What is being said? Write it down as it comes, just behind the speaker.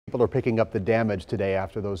People are picking up the damage today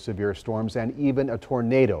after those severe storms, and even a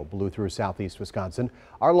tornado blew through southeast Wisconsin.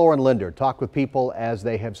 Our Lauren Linder talked with people as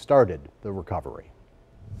they have started the recovery.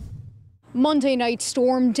 Monday night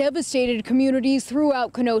storm devastated communities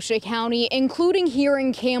throughout Kenosha County, including here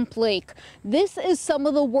in Camp Lake. This is some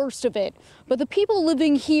of the worst of it, but the people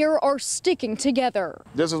living here are sticking together.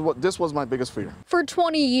 This was my biggest fear. For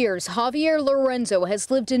 20 years, Javier Lorenzo has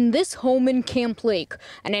lived in this home in Camp Lake,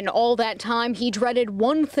 and in all that time, he dreaded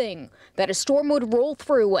one thing: that a storm would roll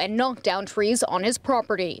through and knock down trees on his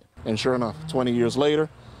property. And sure enough, 20 years later,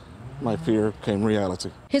 my fear came reality.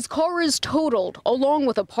 His car is totaled, along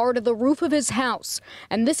with a part of the roof of his house.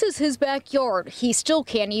 And this is his backyard. He still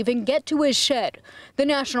can't even get to his shed. The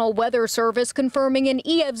National Weather Service confirming an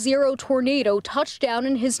EF0 tornado touched down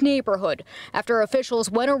in his neighborhood after officials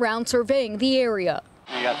went around surveying the area.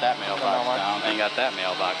 You got that mailbox down, and you got that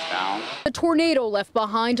mailbox down. The tornado left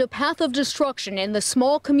behind a path of destruction in the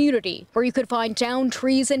small community where you could find downed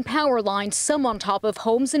trees and power lines, some on top of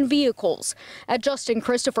homes and vehicles. At Justin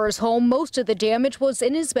Christopher's home, most of the damage was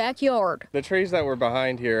in his backyard. The trees that were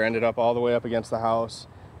behind here ended up all the way up against the house,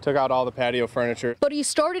 took out all the patio furniture. But he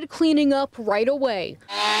started cleaning up right away.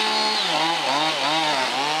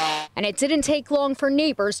 And it didn't take long for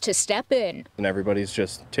neighbors to step in. And everybody's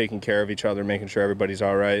just taking care of each other, making sure everybody's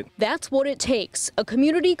all right. That's what it takes, a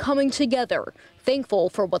community coming together, thankful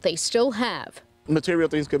for what they still have. Material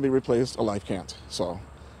things can be replaced, a life can't. So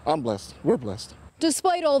I'm blessed. We're blessed.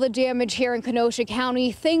 Despite all the damage here in Kenosha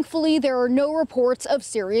County, thankfully there are no reports of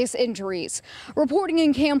serious injuries. Reporting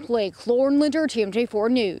in Camp Lake, Lauren Linder, TMJ4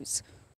 News.